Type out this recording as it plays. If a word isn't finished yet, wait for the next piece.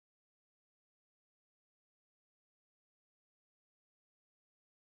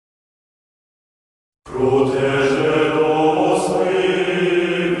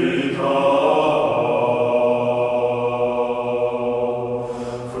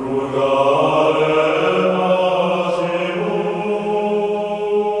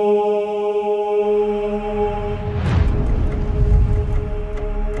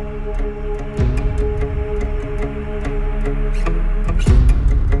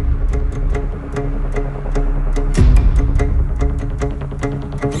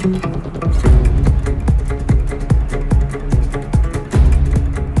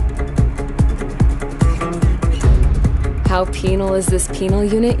How penal is this penal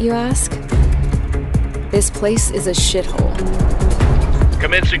unit, you ask? This place is a shithole.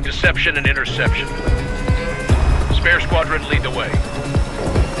 Commencing deception and interception. Spare squadron, lead the way.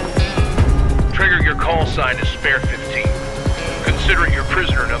 Trigger your call sign as Spare 15. Consider it your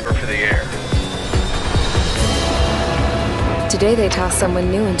prisoner number for the air. Today they tossed someone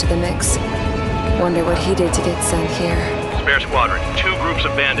new into the mix. Wonder what he did to get sent here. Spare squadron, 2 groups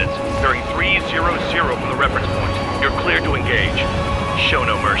of bandits, bearing 300 from the reference point. You're cleared to engage. Show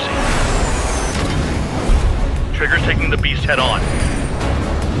no mercy. Trigger's taking the beast head on.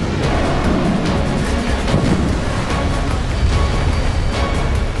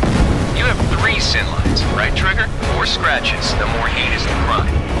 You have 3 sin lines, right, Trigger? 4 scratches, the more heinous the crime.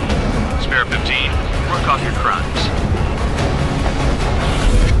 Spare 15, work off your crimes.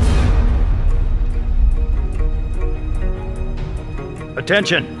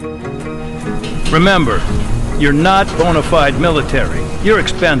 Attention! Remember, you're not bona fide military. You're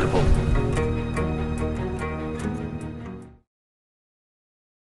expendable.